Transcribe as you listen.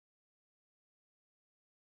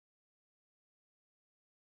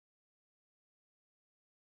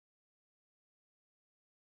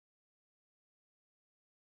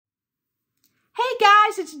Hey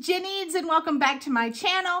guys, it's Jenny's and welcome back to my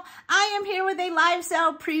channel. I am here with a live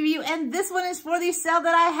sale preview and this one is for the sale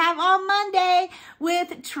that I have on Monday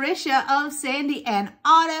with Trisha of Sandy and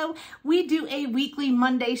Auto. We do a weekly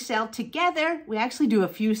Monday sale together. We actually do a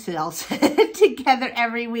few sales together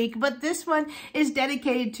every week, but this one is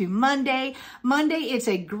dedicated to Monday. Monday, it's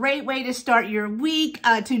a great way to start your week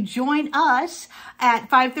to join us at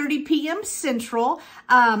 5:30 p.m. Central.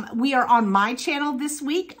 We are on my channel this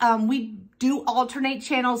week. We do alternate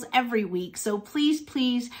channels every week. So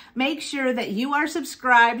please make sure that you are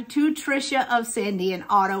subscribed to Trisha of Sandy and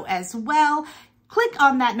Auto as well. Click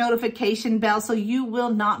on that notification bell so you will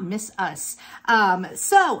not miss us.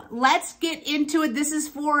 So let's get into it. This is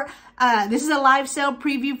a live sale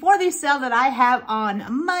preview for the sale that I have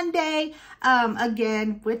on Monday.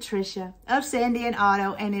 Again, with Trisha of Sandy and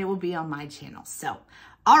Auto, and it will be on my channel. So,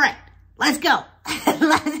 all right, let's go.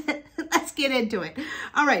 Let's get into it.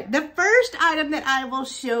 All right, the first item that I will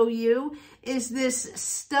show you is this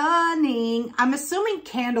stunning, I'm assuming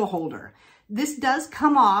candle holder. This does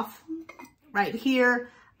come off right here.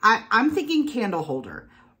 I'm thinking candle holder,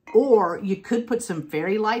 or you could put some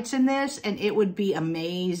fairy lights in this and it would be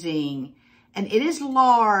amazing. And it is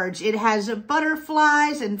large. It has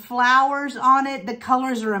butterflies and flowers on it. The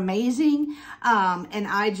colors are amazing. And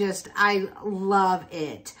I love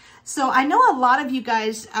it. So I know a lot of you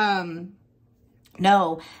guys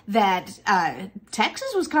know that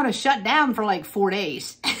Texas was kind of shut down for like 4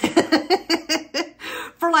 days.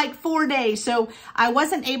 For like 4 days. So I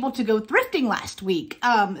wasn't able to go thrifting last week.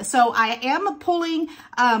 So I am pulling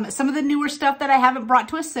some of the newer stuff that I haven't brought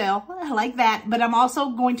to a sale like that, but I'm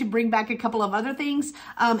also going to bring back a couple of other things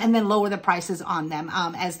and then lower the prices on them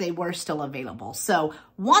as they were still available. So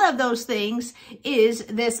one of those things is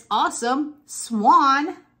this awesome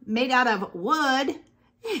swan made out of wood.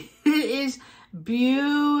 It is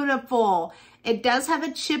beautiful. It does have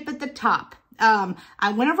a chip at the top.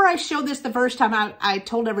 Whenever I showed this the first time, I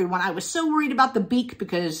told everyone I was so worried about the beak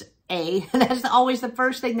because that's always the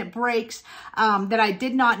first thing that breaks, that I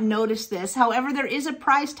did not notice this. However, there is a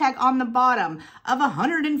price tag on the bottom of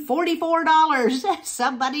 $144.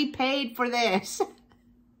 Somebody paid for this.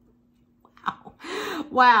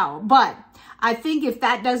 Wow. But I think if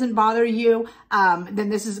that doesn't bother you, then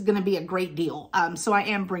this is going to be a great deal. So I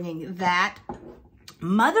am bringing that.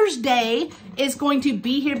 Mother's Day is going to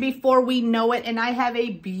be here before we know it, and I have a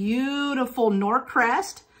beautiful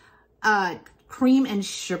Norcrest cream and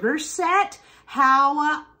sugar set.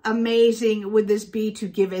 How amazing would this be to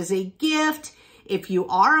give as a gift? If you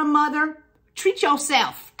are a mother, treat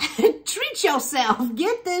yourself. Treat yourself.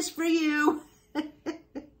 Get this for you.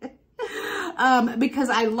 Because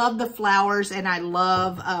I love the flowers and I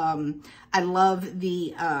love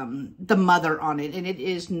the mother on it, and it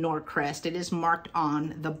is Norcrest. It is marked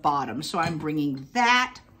on the bottom, so I'm bringing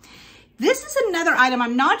that. This is another item.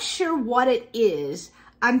 I'm not sure what it is.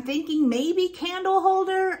 I'm thinking maybe candle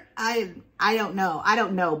holder. I don't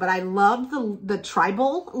know, but I love the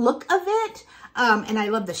tribal look of it. And I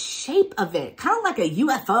love the shape of it, kind of like a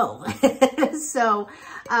UFO. So,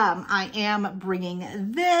 I am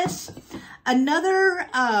bringing this. Another,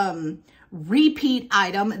 repeat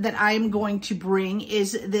item that I'm going to bring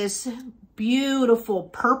is this beautiful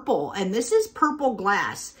purple, and this is purple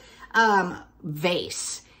glass,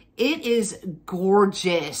 vase. It is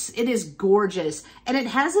gorgeous. It is gorgeous. And it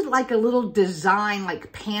has it like a little design,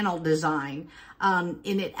 like panel design,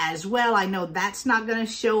 in it as well. I know that's not going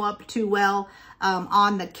to show up too well,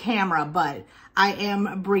 on the camera, but I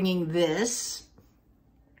am bringing this.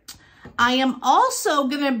 I am also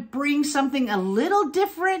going to bring something a little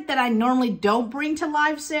different that I normally don't bring to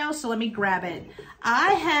live sales. So let me grab it.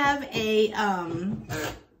 I have a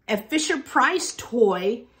Fisher-Price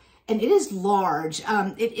toy, and it is large.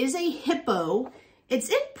 It is a hippo. It's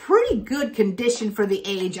in pretty good condition for the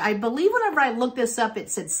age. I believe whenever I looked this up, it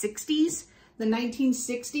said 60s. The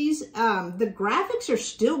 1960s. The graphics are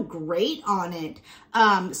still great on it.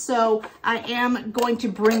 So I am going to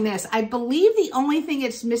bring this. I believe the only thing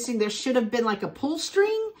it's missing, there should have been like a pull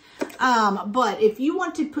string. But if you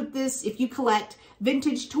want to put this, if you collect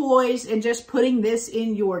vintage toys and just putting this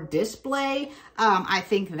in your display, I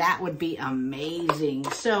think that would be amazing.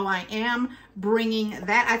 So I am bringing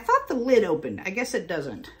that. I thought the lid opened. I guess it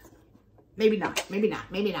doesn't. Maybe not. Maybe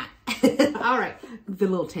not. Maybe not. All right. The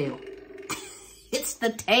little tail. It's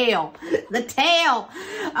the tail, the tail.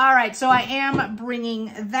 All right, so I am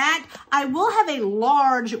bringing that. I will have a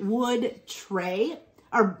large wood tray,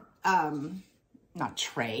 or not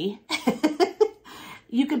tray.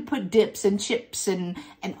 you could put dips and chips and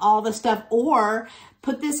all the stuff, or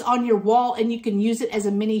put this on your wall and you can use it as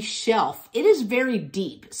a mini shelf. It is very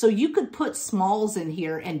deep, so you could put smalls in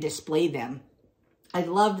here and display them. I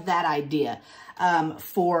loved that idea.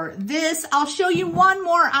 For this, I'll show you one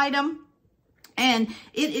more item, and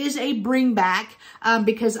it is a bring back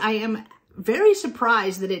because I am very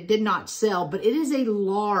surprised that it did not sell, but it is a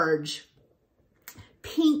large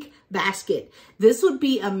pink basket. This would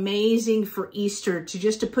be amazing for Easter,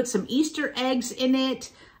 to put some Easter eggs in it.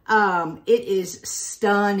 It is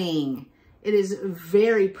stunning. It is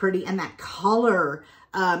very pretty, and that color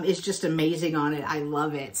is just amazing on it. I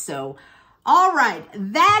love it. So, all right,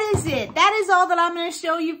 that is it. That is all that I'm going to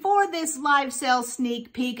show you for this live sale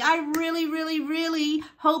sneak peek. I really, really, really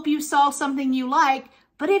hope you saw something you like.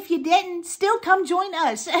 But if you didn't, still come join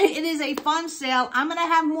us. It is a fun sale. I'm going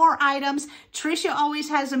to have more items. Trisha always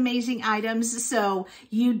has amazing items, so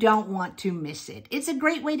you don't want to miss it. It's a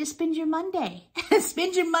great way to spend your Monday.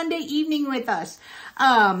 Spend your Monday evening with us.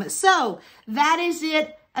 So that is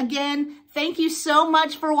it. Again, thank you so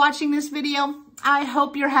much for watching this video. I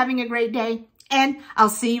hope you're having a great day, and I'll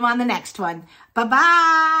see you on the next one.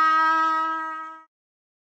 Bye-bye.